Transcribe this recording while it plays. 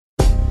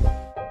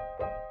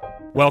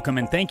Welcome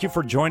and thank you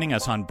for joining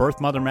us on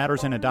Birth, Mother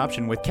Matters, and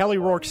Adoption with Kelly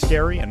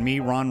Rourke-Scary and me,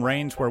 Ron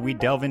Rains, where we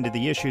delve into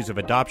the issues of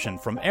adoption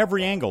from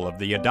every angle of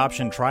the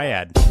adoption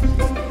triad.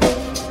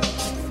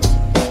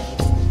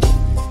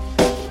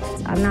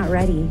 I'm not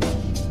ready,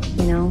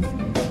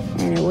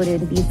 and it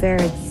wouldn't be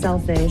fair. It's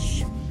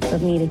selfish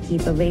of me to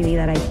keep a baby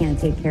that I can't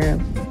take care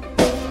of.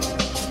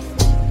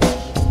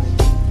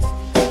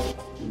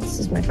 This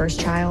is my first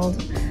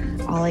child.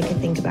 All I could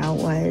think about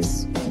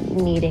was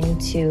needing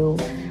to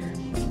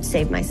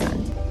save my son.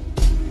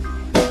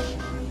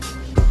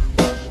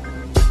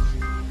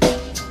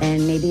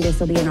 And maybe this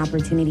will be an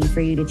opportunity for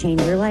you to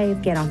change your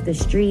life, get off the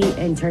street,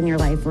 and turn your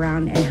life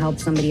around and help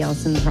somebody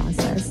else in the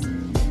process.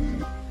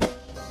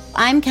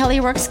 I'm Kelly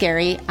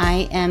Rourke-Scary.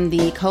 I am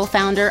the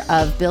co-founder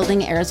of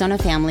Building Arizona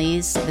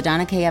Families, the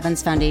Donna K.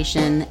 Evans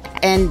Foundation,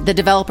 and the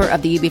developer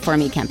of the You Before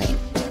Me campaign.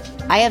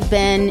 I have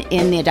been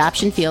in the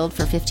adoption field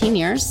for 15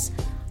 years.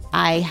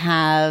 I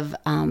have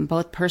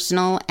both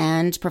personal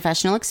and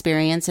professional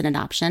experience in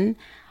adoption.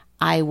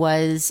 I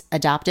was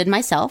adopted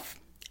myself,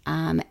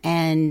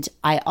 and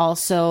I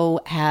also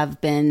have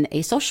been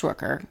a social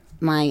worker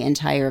my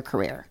entire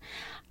career.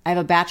 I have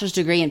a bachelor's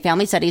degree in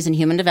family studies and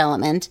human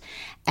development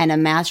and a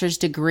master's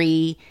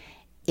degree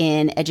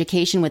in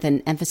education with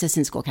an emphasis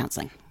in school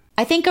counseling.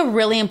 I think a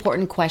really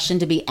important question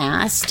to be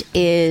asked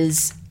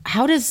is,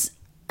 how does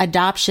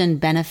adoption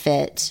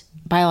benefit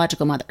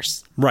biological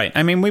mothers? Right.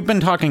 I mean, we've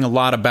been talking a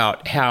lot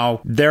about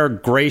how their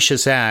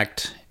gracious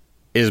act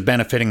is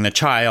benefiting the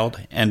child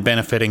and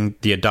benefiting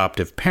the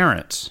adoptive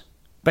parents.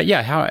 But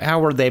yeah,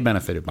 how are they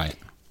benefited by it?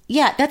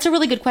 Yeah, that's a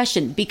really good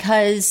question,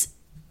 because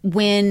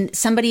when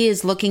somebody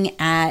is looking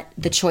at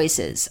the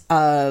choices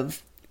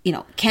of,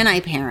 can I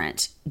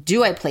parent?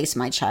 Do I place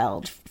my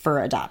child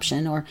for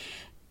adoption or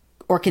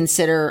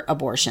consider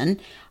abortion?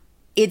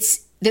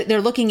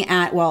 They're looking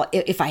at, well,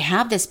 if I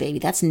have this baby,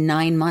 that's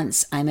 9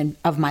 months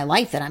of my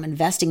life that I'm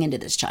investing into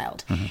this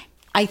child. Mm-hmm.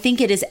 I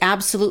think it is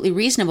absolutely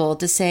reasonable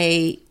to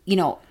say,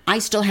 I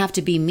still have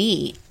to be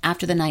me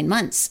after the 9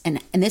 months,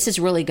 and this is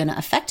really going to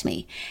affect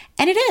me.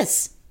 And it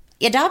is.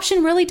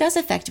 Adoption really does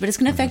affect you, but it's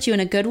going to affect you in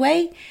a good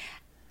way.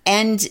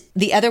 And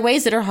the other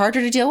ways that are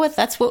harder to deal with,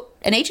 that's what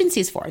an agency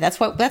is for. That's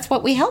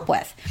what we help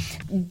with.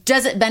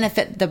 Does it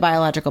benefit the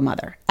biological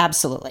mother?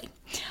 Absolutely.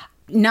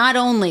 Not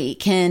only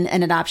can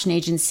an adoption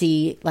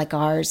agency like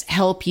ours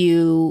help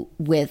you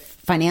with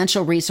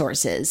financial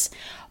resources,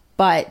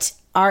 but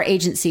our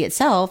agency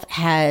itself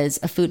has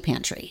a food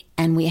pantry,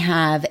 and we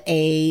have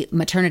a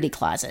maternity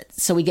closet.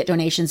 So we get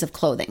donations of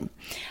clothing.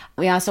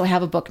 We also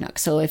have a book nook.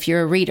 So if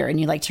you're a reader and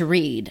you like to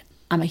read,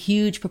 I'm a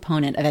huge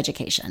proponent of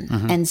education.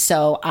 Mm-hmm. And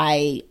so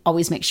I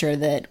always make sure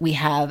that we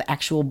have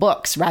actual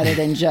books rather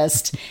than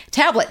just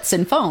tablets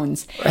and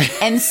phones.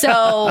 And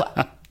so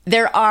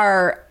there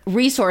are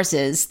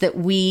resources that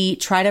we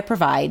try to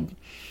provide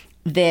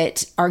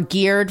that are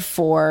geared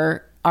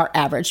for our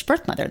average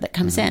birth mother that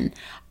comes mm-hmm. in.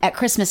 At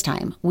Christmas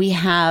time, we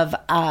have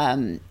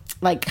kind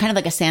of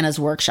like a Santa's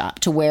workshop,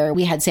 to where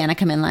we had Santa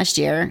come in last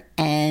year,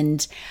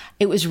 and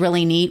it was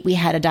really neat. We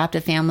had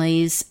adoptive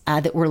families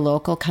that were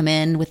local come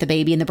in with the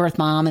baby and the birth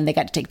mom, and they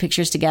got to take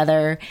pictures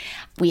together.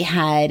 We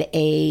had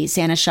a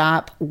Santa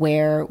shop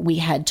where we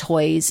had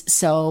toys.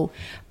 So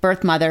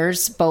birth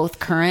mothers, both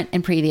current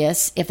and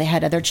previous, if they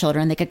had other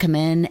children, they could come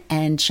in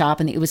and shop,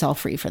 and it was all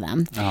free for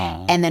them.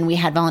 Aww. And then we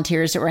had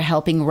volunteers that were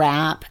helping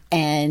wrap,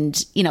 and,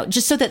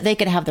 just so that they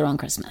could have their own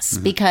Christmas.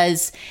 Mm-hmm.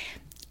 Because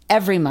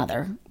every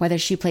mother, whether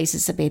she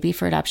places a baby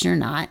for adoption or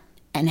not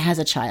and has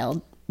a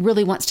child,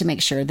 really wants to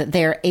make sure that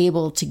they're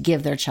able to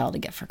give their child a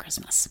gift for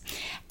Christmas.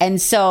 And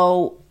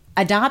so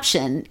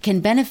adoption can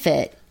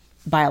benefit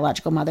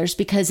biological mothers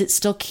because it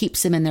still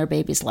keeps them in their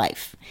baby's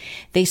life.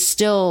 They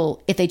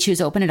still, if they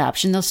choose open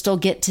adoption, they'll still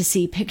get to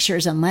see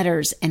pictures and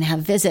letters and have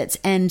visits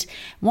and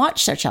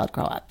watch their child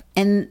grow up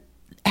and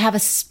have a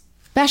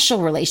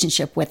special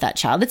relationship with that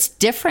child. It's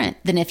different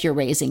than if you're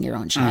raising your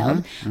own child,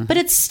 mm-hmm, mm-hmm. but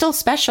it's still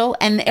special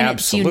and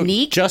it's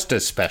unique. Just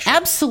as special.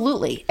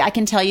 Absolutely. I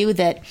can tell you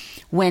that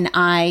when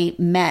I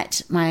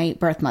met my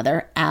birth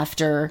mother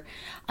after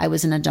I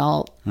was an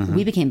adult, mm-hmm.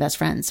 we became best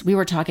friends. We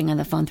were talking on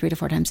the phone 3 to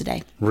 4 times a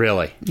day.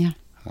 Really? Yeah.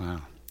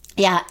 Wow.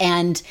 Yeah.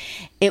 And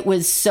it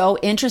was so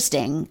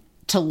interesting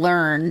to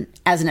learn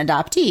as an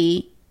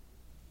adoptee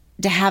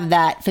to have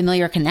that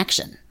familiar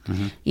connection.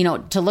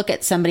 Mm-hmm. To look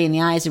at somebody in the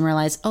eyes and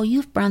realize, oh,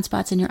 you have brown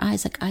spots in your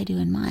eyes like I do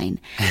in mine.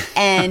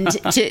 And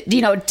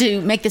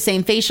to make the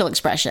same facial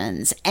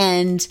expressions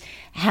and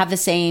have the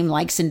same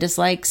likes and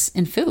dislikes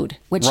in food,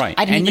 which right.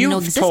 I didn't even know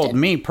existed. And you've told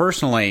me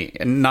personally,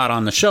 not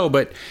on the show,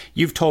 but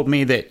you've told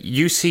me that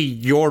you see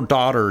your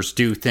daughters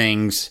do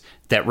things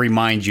that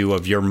remind you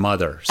of your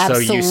mother.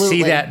 Absolutely. So you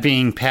see that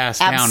being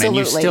passed Absolutely. down, and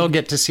you still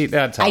get to see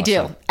that. I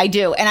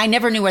do. And I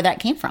never knew where that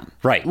came from.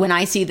 Right. When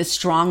I see the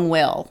strong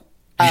will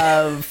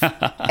of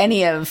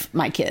any of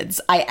my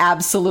kids, I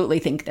absolutely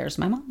think there's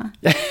my mama.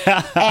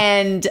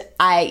 And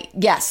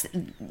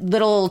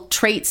little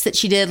traits that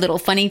she did, little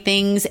funny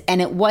things. And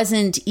it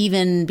wasn't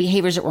even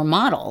behaviors that were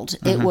modeled.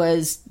 Mm-hmm. It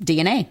was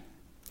DNA.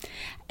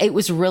 it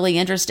was really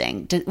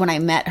interesting when I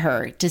met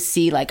her to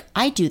see, like,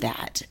 I do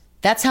that.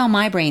 That's how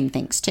my brain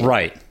thinks too.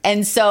 Right.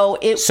 And so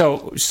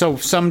So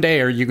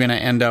someday are you going to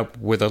end up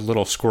with a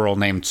little squirrel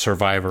named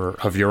Survivor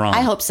of your own?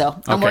 I hope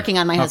so. I'm Okay. working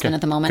on my husband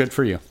at the moment. Good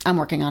for you. I'm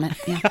working on it.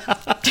 Yeah.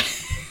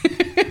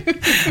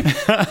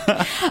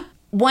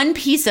 One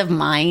peace of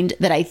mind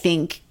that I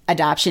think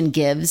adoption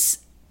gives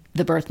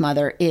the birth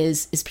mother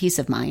is peace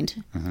of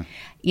mind. Mm-hmm.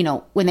 You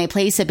know, when they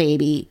place a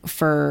baby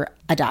for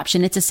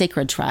adoption, it's a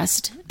sacred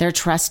trust. They're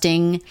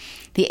trusting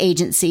the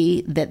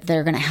agency that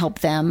they're going to help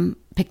them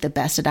pick the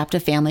best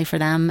adoptive family for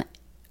them,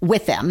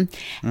 with them.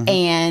 Mm-hmm.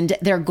 And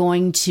they're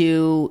going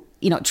to,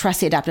 you know,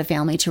 trust the adoptive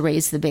family to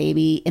raise the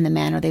baby in the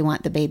manner they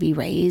want the baby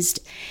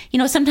raised. You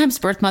know, sometimes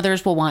birth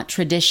mothers will want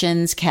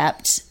traditions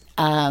kept.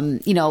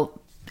 You know,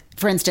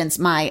 for instance,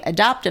 my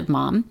adoptive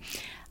mom,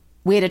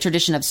 we had a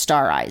tradition of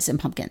star eyes and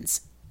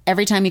pumpkins.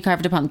 Every time you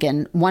carved a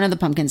pumpkin, one of the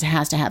pumpkins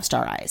has to have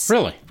star eyes.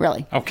 Really?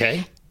 Really.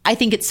 Okay. I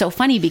think it's so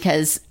funny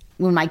because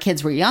when my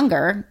kids were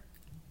younger,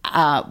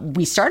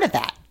 we started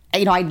that.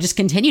 You know, I just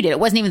continued it.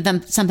 It wasn't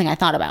even something I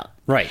thought about.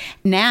 Right.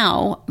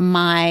 Now,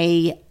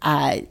 my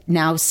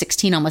now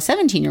 16, almost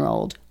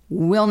 17-year-old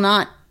will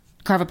not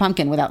carve a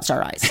pumpkin without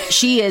star eyes.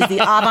 She is the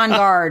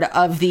avant-garde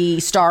of the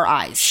star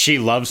eyes. She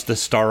loves the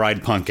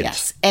star-eyed pumpkins.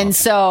 Yes. And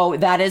so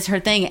that is her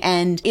thing.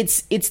 And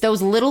it's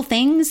those little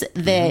things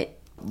that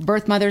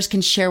birth mothers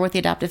can share with the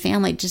adoptive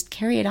family. Just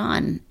carry it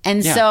on.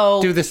 And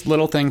so do this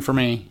little thing for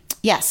me.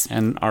 Yes.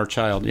 And our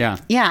child. Yeah.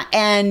 Yeah.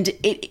 And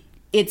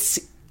it's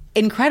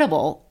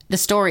incredible, the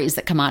stories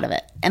that come out of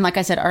it. And like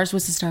I said, ours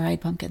was the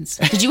star-eyed pumpkins.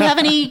 Did you have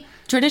any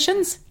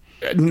traditions?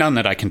 None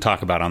that I can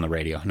talk about on the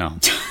radio. No.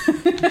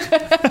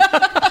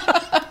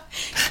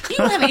 You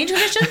don't have any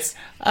traditions?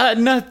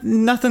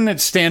 Nothing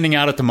that's standing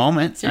out at the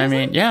moment. Seriously?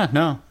 I mean, yeah,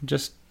 no.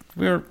 Just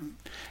we're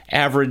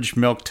average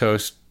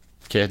milquetoast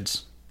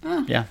kids.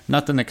 Oh. Yeah,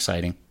 nothing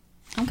exciting.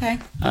 Okay.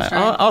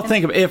 I'll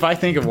think of, if I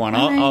think of one,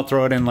 I'll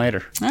throw it in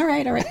later. All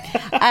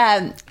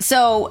right.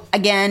 So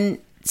again,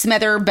 some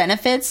other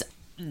benefits.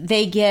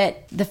 They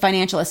get the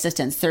financial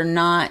assistance. They're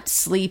not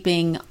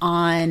sleeping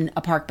on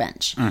a park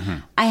bench. Mm-hmm.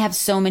 I have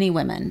so many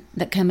women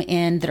that come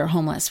in that are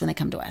homeless when they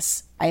come to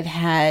us. I've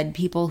had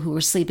people who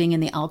were sleeping in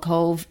the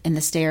alcove in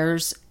the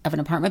stairs of an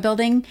apartment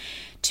building,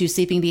 to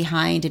sleeping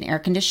behind an air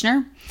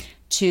conditioner,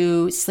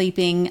 to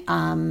sleeping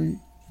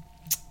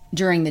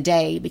during the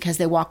day because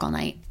they walk all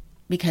night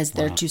because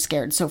they're too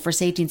scared. So for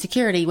safety and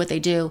security, what they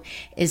do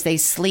is they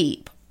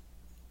sleep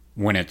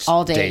when it's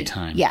all day.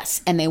 Daytime.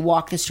 Yes, and they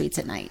walk the streets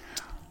at night.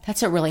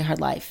 That's a really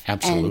hard life.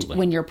 Absolutely. And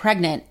when you're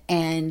pregnant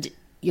and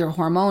you're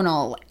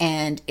hormonal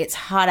and it's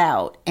hot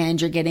out and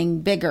you're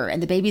getting bigger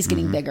and the baby's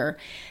getting bigger,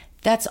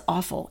 that's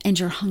awful. And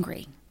you're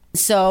hungry.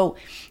 So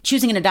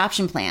choosing an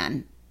adoption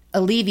plan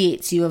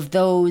alleviates you of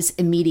those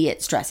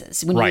immediate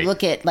stresses. When you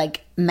look at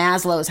like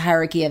Maslow's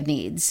hierarchy of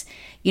needs,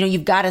 you know,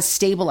 you've got to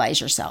stabilize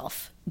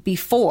yourself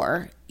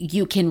before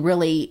you can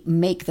really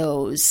make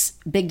those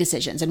big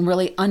decisions and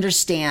really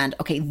understand,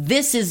 okay,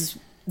 this is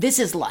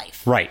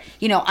life. Right.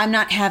 You know, I'm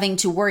not having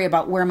to worry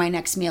about where my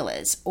next meal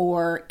is,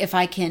 or if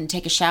I can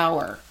take a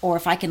shower, or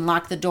if I can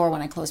lock the door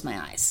when I close my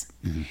eyes.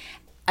 Mm-hmm.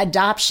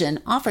 Adoption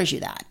offers you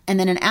that. And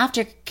then an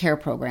aftercare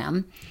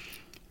program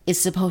is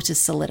supposed to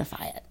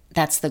solidify it.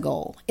 That's the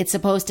goal. It's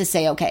supposed to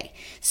say, okay,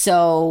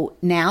 so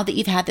now that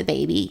you've had the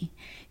baby,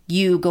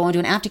 you go into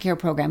an aftercare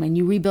program and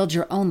you rebuild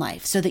your own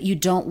life so that you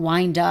don't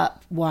wind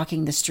up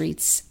walking the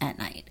streets at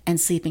night and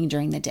sleeping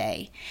during the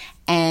day.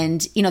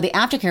 And, you know, the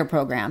aftercare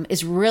program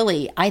is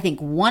really, I think,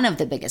 one of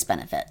the biggest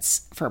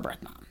benefits for a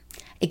birth mom.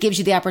 It gives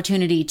you the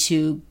opportunity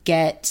to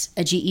get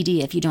a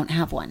GED if you don't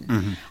have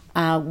one.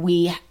 Mm-hmm.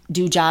 We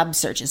do job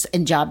searches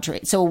and job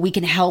trade. So we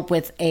can help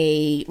with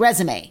a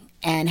resume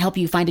and help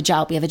you find a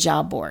job. We have a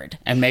job board.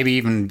 And maybe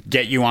even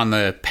get you on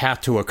the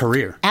path to a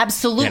career.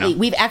 Absolutely. You know?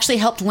 We've actually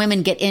helped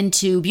women get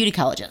into beauty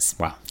colleges.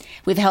 Wow.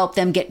 We've helped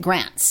them get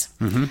grants.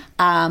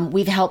 Mm-hmm.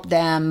 We've helped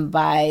them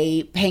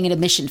by paying an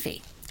admission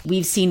fee.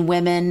 We've seen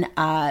women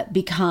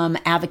become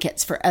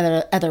advocates for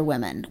other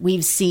women.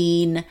 We've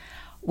seen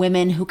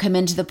women who come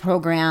into the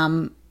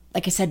program,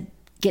 like I said,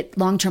 get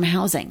long-term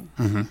housing.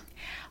 Mm-hmm.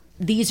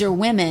 These are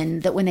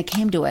women that when they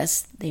came to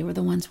us, they were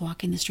the ones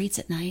walking the streets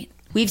at night.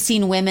 We've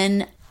seen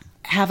women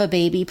have a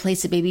baby,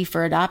 place a baby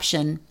for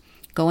adoption,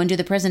 go into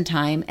the prison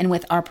time, and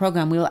with our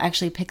program, we will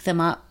actually pick them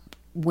up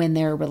when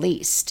they're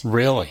released.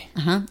 Really?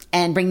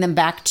 And bring them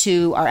back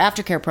to our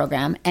aftercare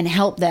program and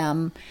help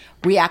them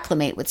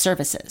reacclimate with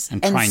services.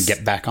 And try and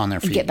get back on their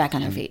feet. Get back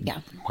on their feet,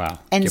 yeah. Wow.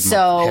 And give them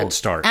so, a head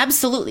start.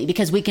 Absolutely,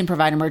 because we can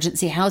provide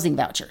emergency housing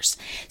vouchers.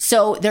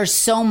 So there's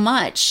so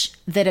much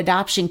that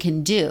adoption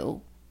can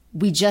do.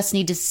 We just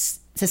need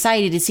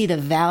society to see the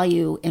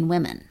value in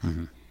women.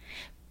 Mm-hmm.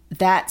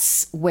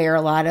 That's where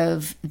a lot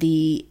of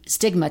the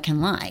stigma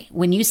can lie.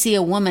 When you see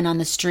a woman on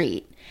the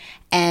street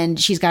and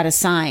she's got a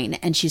sign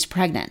and she's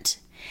pregnant,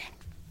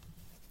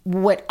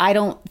 what I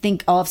don't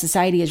think all of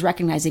society is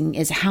recognizing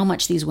is how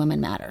much these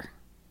women matter.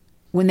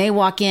 When they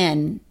walk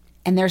in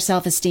and their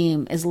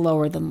self-esteem is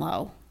lower than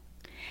low,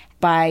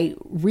 by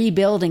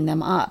rebuilding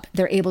them up,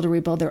 they're able to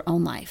rebuild their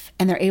own life,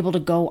 and they're able to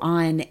go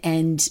on.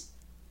 And,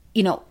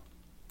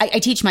 I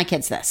teach my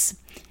kids this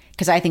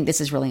because I think this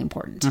is really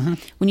important.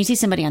 When you see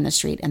somebody on the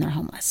street and they're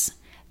homeless,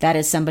 that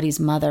is somebody's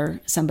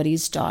mother,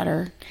 somebody's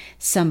daughter,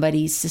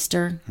 somebody's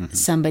sister,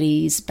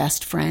 somebody's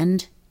best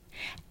friend.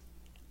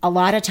 A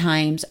lot of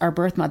times our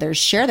birth mothers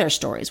share their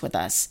stories with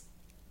us,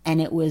 and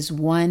it was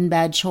one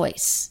bad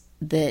choice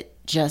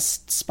that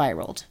just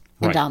spiraled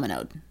and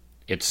dominoed.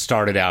 It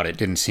started out, it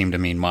didn't seem to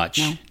mean much.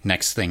 No.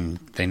 Next thing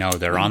they know,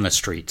 they're on the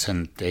streets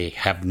and they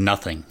have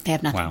nothing. They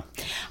have nothing.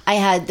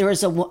 Wow. There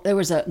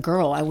was a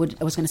girl, I was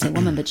going to say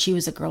woman, but she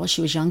was a girl.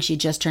 She was young. She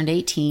just turned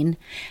 18,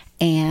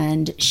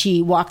 and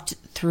she walked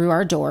through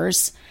our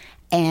doors.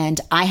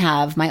 And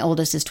my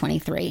oldest is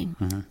 23.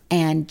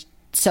 And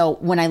so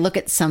when I look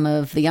at some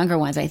of the younger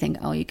ones, I think,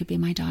 oh, you could be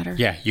my daughter.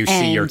 Yeah, you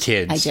see your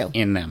kids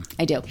in them.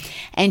 I do.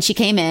 And she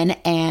came in,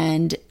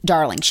 and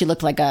darling, she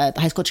looked like a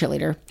high school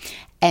cheerleader.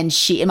 And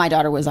my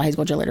daughter was a high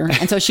school cheerleader.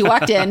 And so she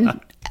walked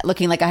in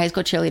looking like a high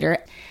school cheerleader.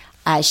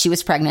 She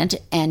was pregnant,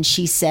 and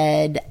she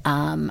said,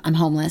 I'm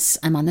homeless.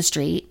 I'm on the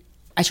street.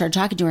 I started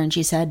talking to her, and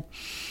she said,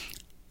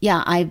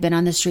 yeah, I've been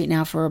on the street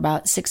now for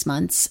about 6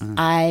 months.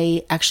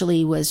 I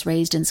actually was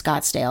raised in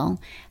Scottsdale,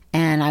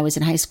 and I was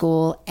in high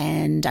school,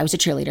 and I was a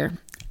cheerleader.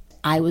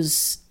 I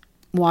was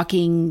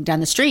walking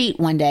down the street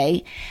one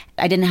day.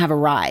 I didn't have a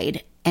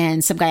ride,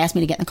 and some guy asked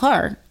me to get in the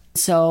car.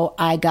 So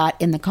I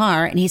got in the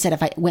car, and he said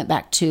if I went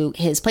back to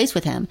his place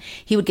with him,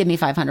 he would give me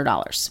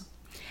 $500.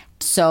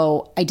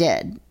 So I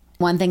did.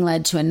 One thing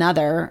led to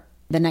another.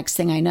 The next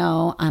thing I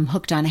know, I'm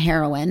hooked on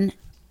heroin.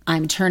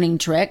 I'm turning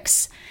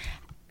tricks.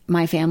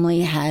 My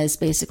family has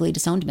basically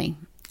disowned me,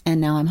 and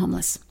now I'm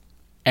homeless.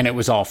 And it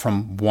was all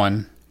from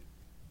one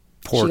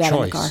poor choice.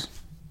 In the car.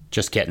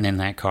 Just getting in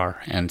that car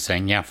and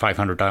saying, yeah,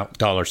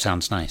 $500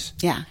 sounds nice.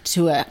 Yeah,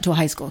 to a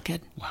high school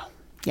kid. Wow.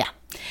 Yeah.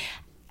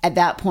 At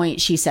that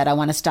point, she said, I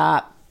want to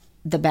stop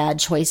the bad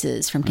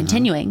choices from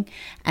continuing.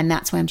 And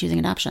that's why I'm choosing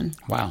adoption.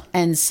 Wow.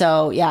 And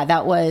so, yeah,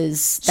 that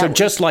was...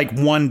 just like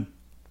one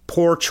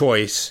poor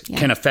choice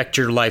can affect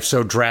your life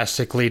so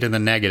drastically to the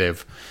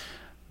negative,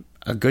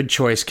 a good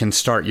choice can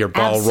start your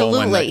ball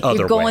rolling the other way.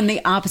 You're going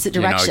the opposite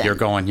direction. You're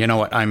going, you know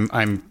what,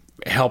 I'm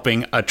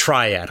helping a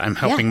triad. I'm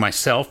helping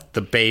myself,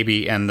 the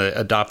baby, and the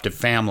adoptive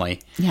family.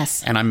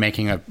 Yes. And I'm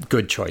making a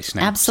good choice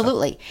now.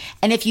 Absolutely. So.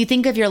 And if you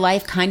think of your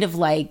life kind of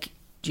like...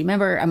 Do you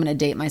remember, I'm going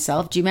to date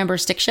myself, do you remember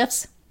Stick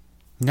Shifts?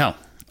 No.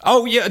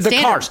 Oh, yeah, the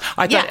Standard. cars.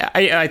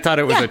 I thought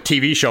it was a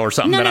TV show or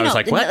something, I was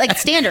like, what? Like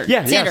Standard.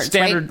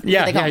 Standard. Right?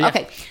 Yeah.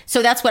 Okay.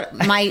 So that's what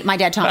my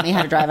dad taught me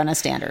how to drive on a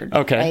Standard.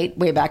 Okay. Right?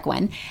 Way back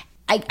when.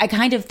 I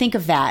kind of think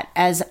of that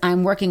as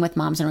I'm working with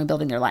moms and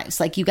rebuilding their lives.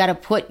 Like you got to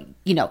put,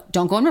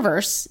 don't go in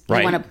reverse.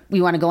 Right.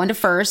 You want to go into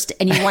first,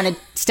 and you want to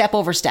step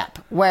over step.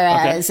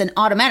 Whereas an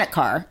automatic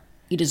car,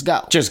 you just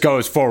go. Just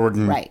goes forward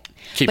and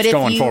keeps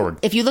going forward.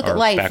 If you look at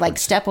life backwards. like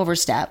step over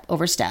step,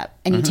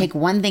 and you take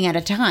one thing at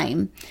a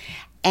time,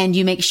 and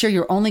you make sure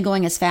you're only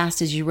going as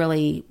fast as you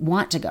really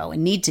want to go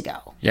and need to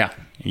go. Yeah.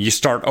 You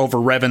start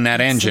over-revving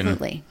that engine.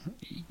 Absolutely.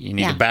 You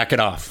need to back it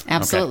off.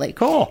 Absolutely. Okay.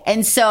 Cool.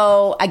 And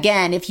so,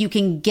 again, if you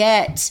can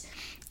get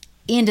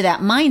into that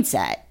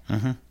mindset,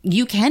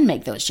 you can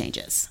make those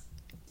changes.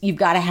 You've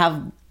got to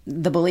have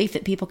the belief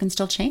that people can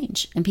still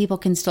change and people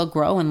can still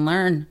grow and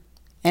learn.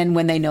 And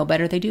when they know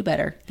better, they do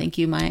better. Thank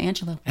you, Maya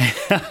Angelou.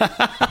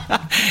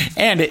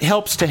 And it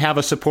helps to have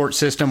a support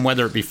system,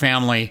 whether it be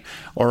family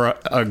or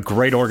a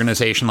great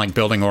organization like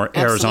Building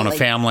Arizona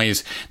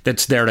Families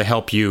that's there to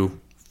help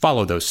you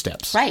follow those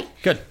steps. Right.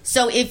 Good.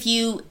 So if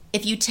you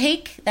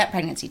take that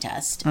pregnancy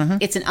test,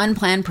 it's an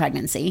unplanned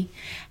pregnancy,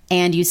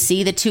 and you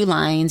see the 2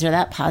 lines or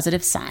that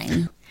positive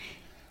sign,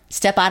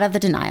 step out of the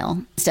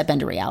denial, step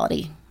into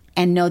reality,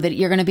 and know that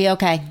you're going to be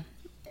okay.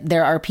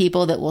 There are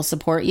people that will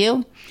support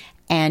you,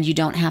 and you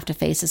don't have to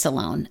face this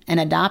alone. And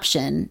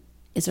adoption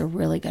is a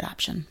really good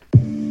option.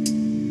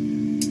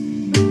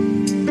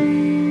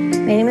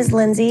 My name is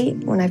Lindsay.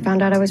 When I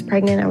found out I was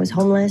pregnant, I was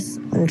homeless,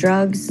 on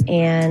drugs,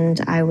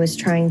 and I was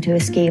trying to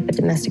escape a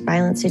domestic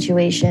violence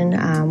situation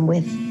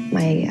with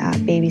my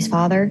baby's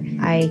father.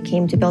 I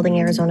came to Building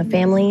Arizona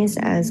Families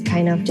as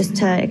kind of just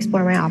to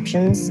explore my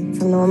options.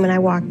 From the moment I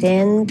walked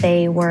in,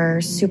 they were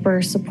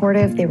super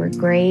supportive. They were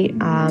great.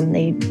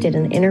 They did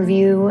an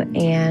interview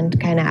and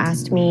kind of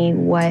asked me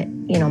what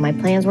my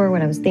plans were,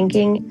 what I was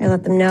thinking. I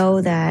let them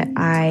know that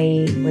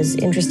I was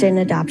interested in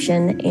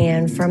adoption,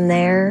 and from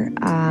there,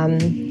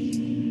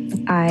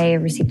 I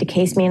received a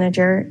case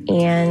manager,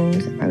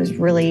 and I was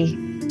really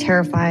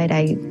terrified.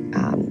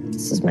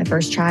 This was my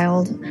first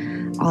child.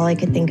 All I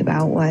could think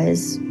about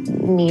was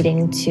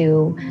needing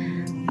to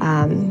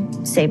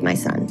save my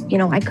son.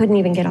 I couldn't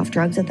even get off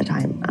drugs at the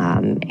time.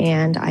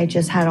 And I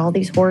just had all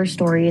these horror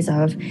stories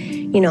of,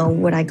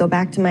 would I go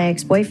back to my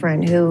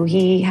ex-boyfriend who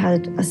he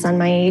had a son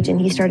my age,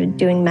 and he started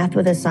doing meth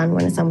with his son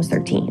when his son was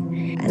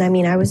 13.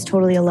 And I was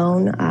totally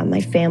alone.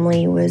 My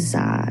family was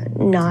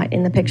not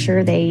in the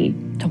picture. They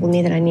told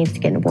me that I needed to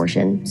get an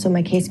abortion. So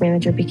my case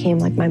manager became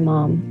like my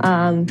mom.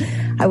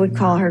 I would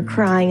call her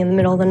crying in the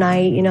middle of the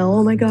night,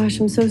 oh my gosh,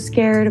 I'm so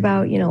scared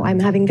about, I'm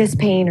having this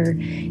pain or,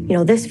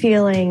 this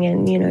feeling.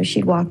 And,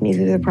 she'd walk me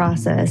through the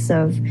process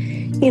of,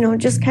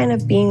 just kind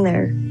of being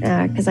there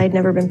because I'd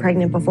never been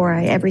pregnant before.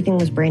 Everything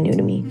was brand new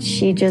to me.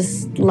 She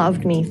just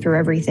loved me through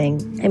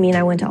everything.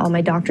 I went to all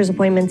my doctor's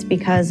appointments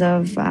because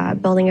of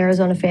Building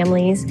Arizona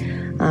Families,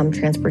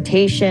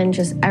 transportation,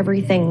 just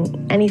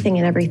everything, anything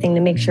and everything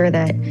to make sure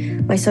that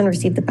my son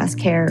received the best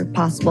care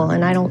possible.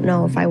 And I don't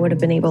know if I would have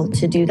been able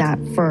to do that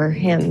for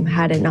him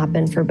had it not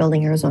been for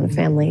Building Arizona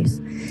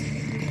Families.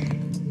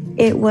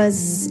 It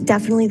was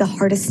definitely the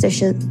hardest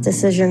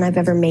decision I've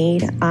ever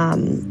made.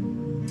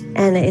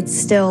 And it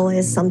still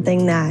is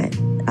something that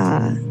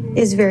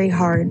is very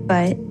hard,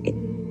 but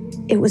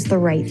it was the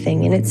right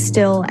thing. And it's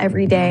still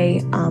every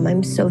day.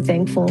 I'm so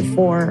thankful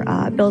for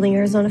Building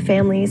Arizona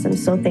Families. I'm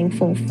so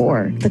thankful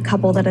for the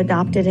couple that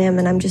adopted him.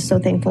 And I'm just so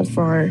thankful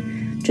for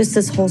just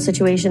this whole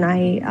situation.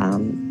 I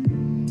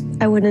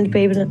wouldn't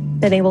have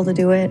been able to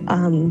do it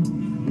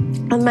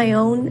on my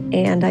own.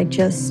 And I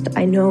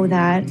know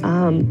that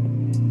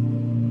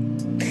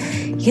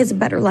he has a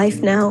better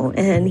life now,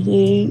 and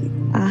he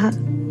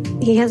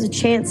has a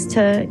chance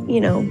to,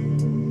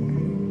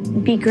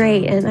 be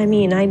great. And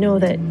I know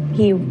that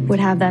he would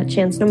have that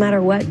chance no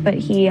matter what, but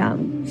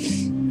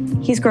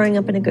he's growing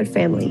up in a good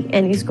family,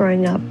 and he's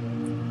growing up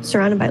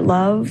surrounded by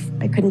love.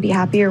 I couldn't be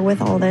happier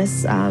with all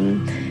this,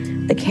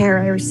 the care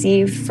I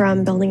received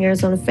from Building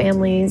Arizona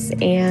Families,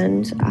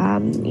 and,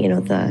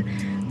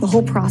 the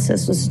whole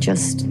process was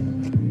just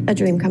a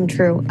dream come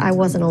true. I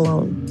wasn't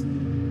alone.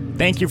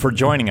 Thank you for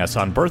joining us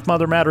on Birth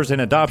Mother Matters in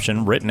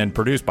Adoption, written and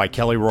produced by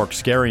Kelly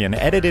Rourke-Scary and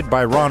edited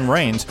by Ron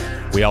Rains.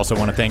 We also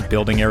want to thank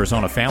Building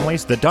Arizona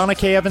Families, the Donna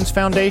K. Evans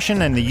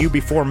Foundation, and the You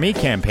Before Me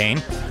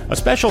campaign. A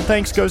special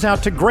thanks goes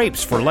out to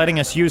Grapes for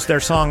letting us use their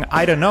song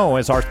I Don't Know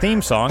as our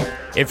theme song.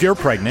 If you're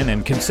pregnant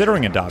and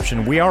considering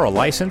adoption, we are a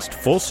licensed,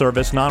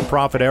 full-service,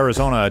 nonprofit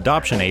Arizona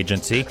adoption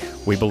agency.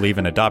 We believe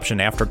in adoption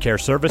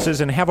aftercare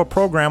services and have a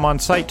program on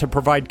site to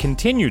provide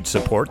continued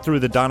support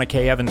through the Donna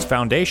K. Evans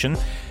Foundation.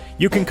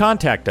 You can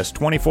contact us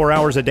 24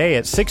 hours a day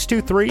at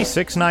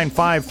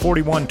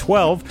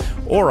 623-695-4112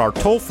 or our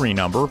toll-free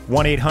number,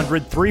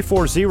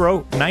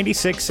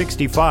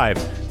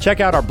 1-800-340-9665. Check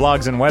out our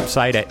blogs and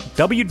website at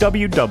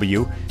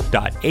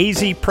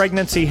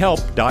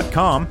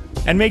www.azpregnancyhelp.com.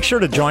 And make sure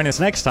to join us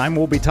next time.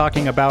 We'll be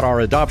talking about our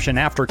adoption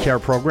aftercare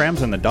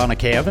programs and the Donna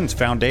K. Evans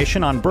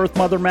Foundation on Birth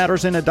Mother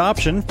Matters in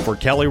Adoption. For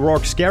Kelly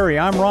Rourke-Scary,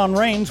 I'm Ron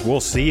Rains. We'll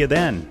see you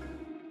then.